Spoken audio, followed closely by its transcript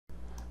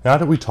Now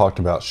that we talked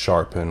about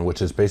sharpen,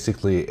 which is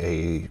basically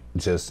a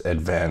just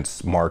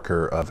advanced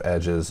marker of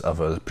edges of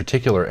a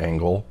particular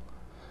angle,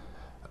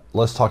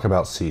 let's talk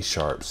about C#.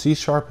 C#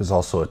 is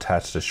also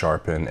attached to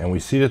sharpen, and we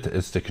see that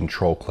it's the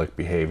control click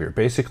behavior.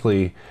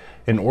 Basically,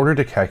 in order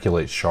to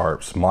calculate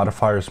sharps,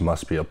 modifiers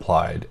must be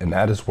applied, and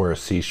that is where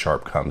C#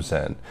 comes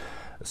in.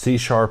 C#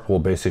 will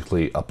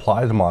basically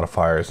apply the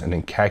modifiers and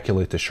then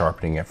calculate the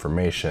sharpening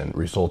information,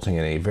 resulting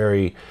in a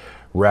very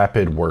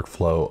rapid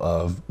workflow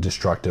of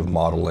destructive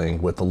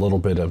modeling with a little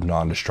bit of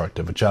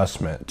non-destructive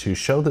adjustment. To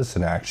show this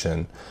in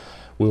action,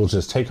 we will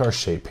just take our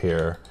shape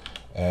here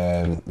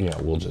and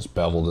we'll just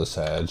bevel this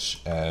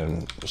edge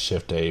and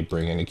Shift A,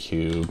 bring in a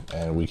cube,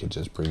 and we could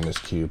just bring this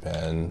cube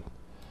in,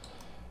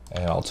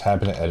 and I'll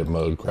tap into edit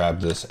mode,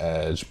 grab this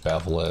edge,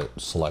 bevel it,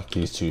 select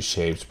these two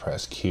shapes,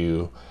 press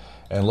Q,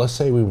 and let's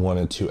say we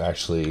wanted to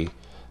actually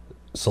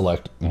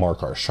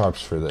mark our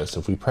sharps for this.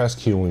 If we press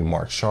Q and we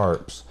mark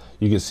sharps,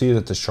 you can see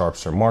that the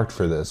sharps are marked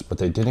for this, but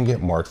they didn't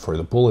get marked for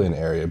the Boolean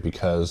area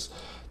because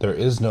there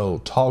is no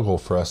toggle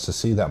for us to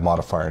see that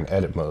modifier in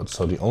edit mode.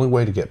 So the only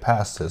way to get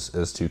past this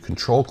is to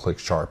control click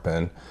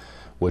sharpen,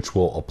 which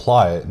will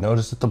apply it.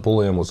 Notice that the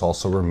Boolean was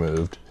also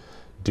removed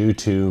due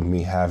to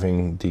me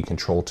having the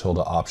control tilde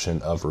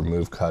option of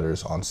remove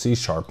cutters on C#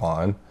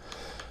 on.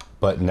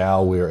 But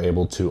now we are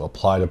able to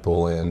apply the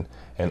Boolean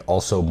and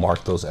also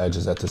mark those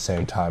edges at the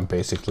same time,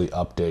 basically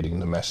updating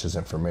the mesh's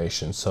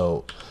information.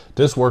 So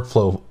this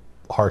workflow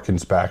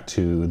harkens back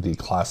to the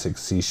classic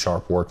C#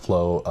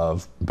 workflow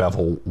of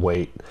bevel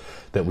weight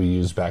that we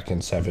used back in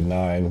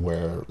 7.9,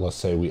 where let's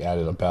say we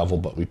added a bevel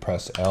but we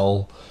press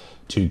L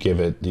to give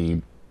it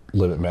the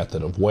limit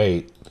method of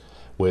weight,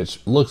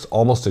 which looks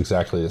almost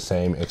exactly the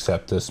same,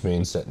 except this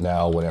means that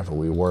now whenever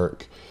we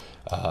work,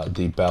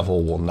 the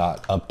bevel will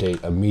not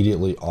update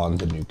immediately on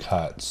the new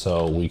cut.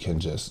 So we can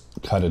just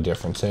cut a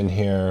difference in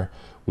here.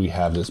 We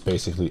have this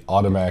basically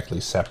automatically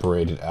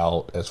separated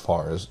out as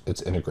far as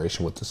its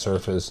integration with the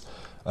surface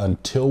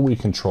until we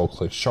control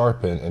click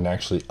sharpen and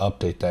actually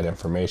update that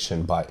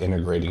information by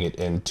integrating it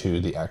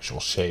into the actual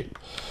shape.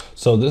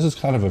 So this is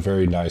kind of a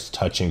very nice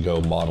touch and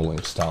go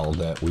modeling style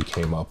that we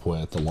came up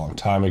with a long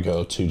time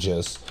ago to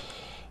just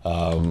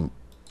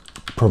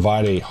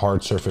provide a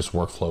hard surface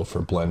workflow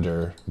for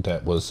Blender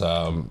that was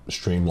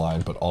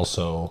streamlined, but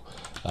also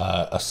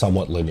a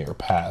somewhat linear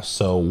path.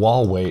 So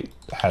while weight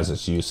has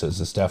its uses,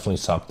 it's definitely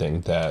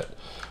something that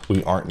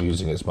we aren't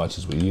using as much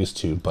as we used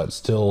to, but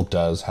still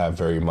does have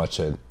very much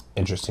an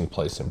interesting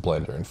place in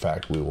Blender. In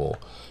fact, we will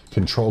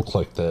control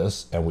click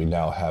this and we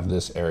now have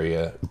this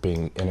area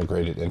being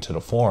integrated into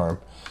the form.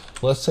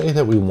 Let's say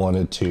that we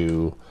wanted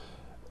to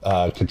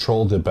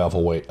control the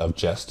bevel weight of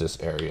just this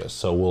area.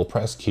 So we'll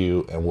press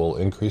Q and we'll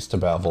increase the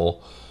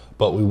bevel,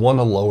 but we want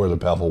to lower the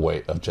bevel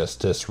weight of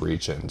just this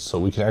region. So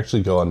we can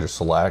actually go under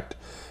select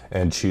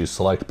and choose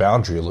select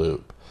boundary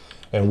loop.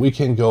 And we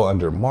can go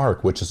under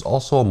mark, which is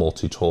also a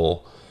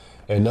multi-tool,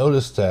 and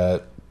notice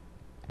that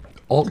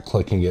alt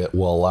clicking it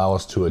will allow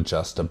us to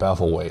adjust the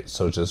bevel weight.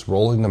 So just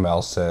rolling the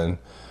mouse in,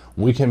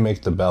 we can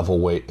make the bevel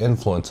weight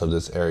influence of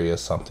this area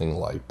something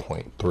like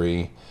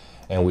 0.3.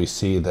 And we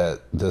see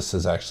that this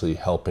is actually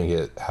helping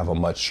it have a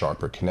much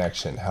sharper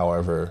connection.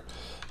 However,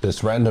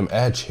 this random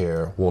edge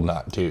here will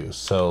not do.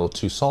 So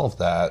to solve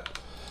that,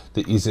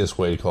 the easiest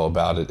way to go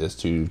about it is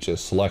to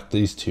just select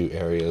these two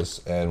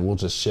areas and we'll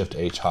just Shift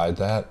H hide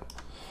that.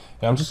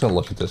 And I'm just gonna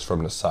look at this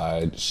from the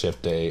side,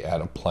 Shift A, add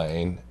a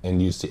plane,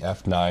 and use the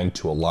F9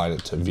 to align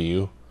it to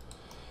view.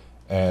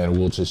 And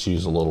we'll just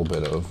use a little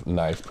bit of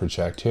knife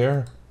project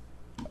here.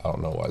 I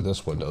don't know why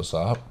this window's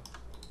up.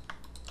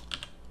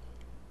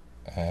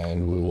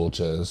 And we will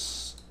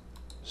just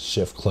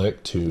shift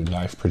click to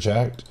knife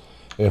project.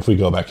 And if we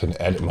go back in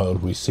edit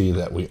mode, we see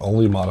that we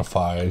only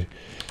modified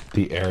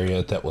the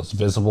area that was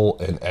visible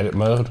in edit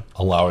mode,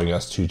 allowing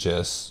us to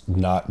just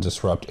not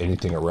disrupt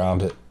anything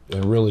around it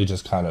and really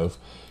just kind of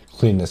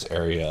clean this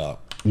area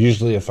up.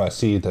 Usually if I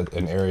see that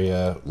an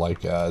area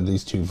like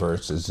these two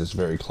verts is just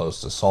very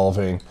close to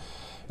solving,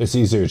 it's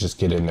easier to just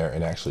get in there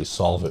and actually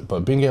solve it.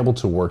 But being able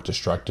to work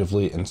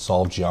destructively and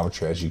solve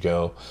geometry as you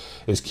go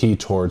is key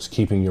towards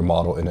keeping your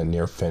model in a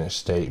near finished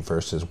state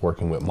versus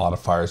working with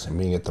modifiers and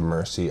being at the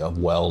mercy of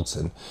welds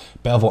and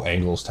bevel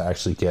angles to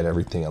actually get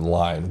everything in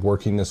line.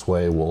 Working this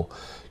way will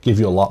give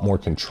you a lot more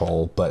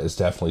control, but it's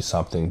definitely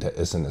something that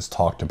isn't as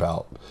talked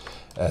about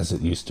as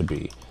it used to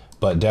be.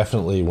 But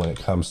definitely when it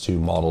comes to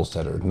models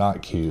that are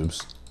not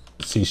cubes,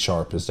 C#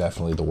 is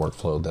definitely the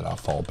workflow that I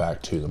fall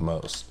back to the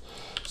most.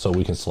 So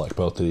we can select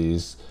both of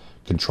these,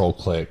 control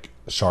click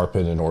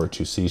sharpen in order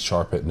to C#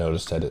 it.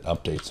 Notice that it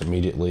updates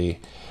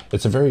immediately.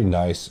 It's a very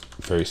nice,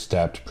 very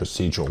stepped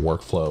procedural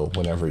workflow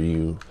whenever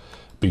you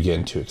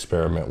begin to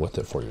experiment with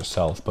it for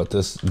yourself. But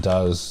this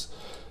does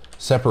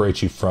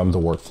separate you from the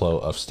workflow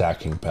of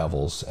stacking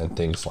bevels and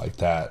things like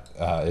that.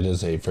 It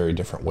is a very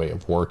different way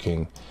of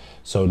working.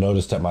 So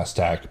notice that my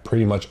stack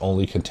pretty much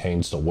only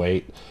contains the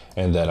weight,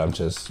 and that I'm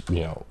just,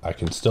 I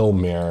can still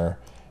mirror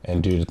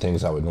and do the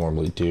things I would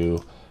normally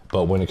do.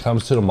 But when it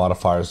comes to the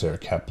modifiers that are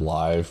kept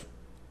live,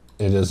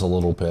 it is a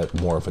little bit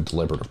more of a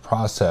deliberative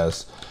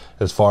process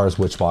as far as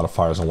which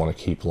modifiers I want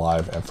to keep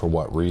live and for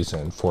what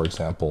reason. For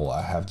example,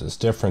 I have this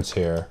difference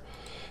here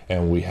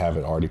and we have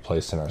it already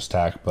placed in our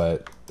stack,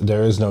 but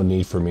there is no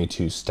need for me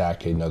to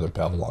stack another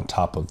bevel on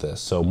top of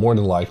this. So more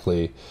than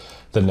likely,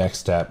 the next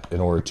step in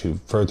order to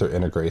further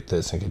integrate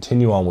this and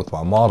continue on with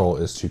my model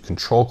is to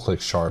control click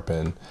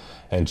sharpen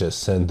and just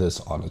send this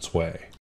on its way.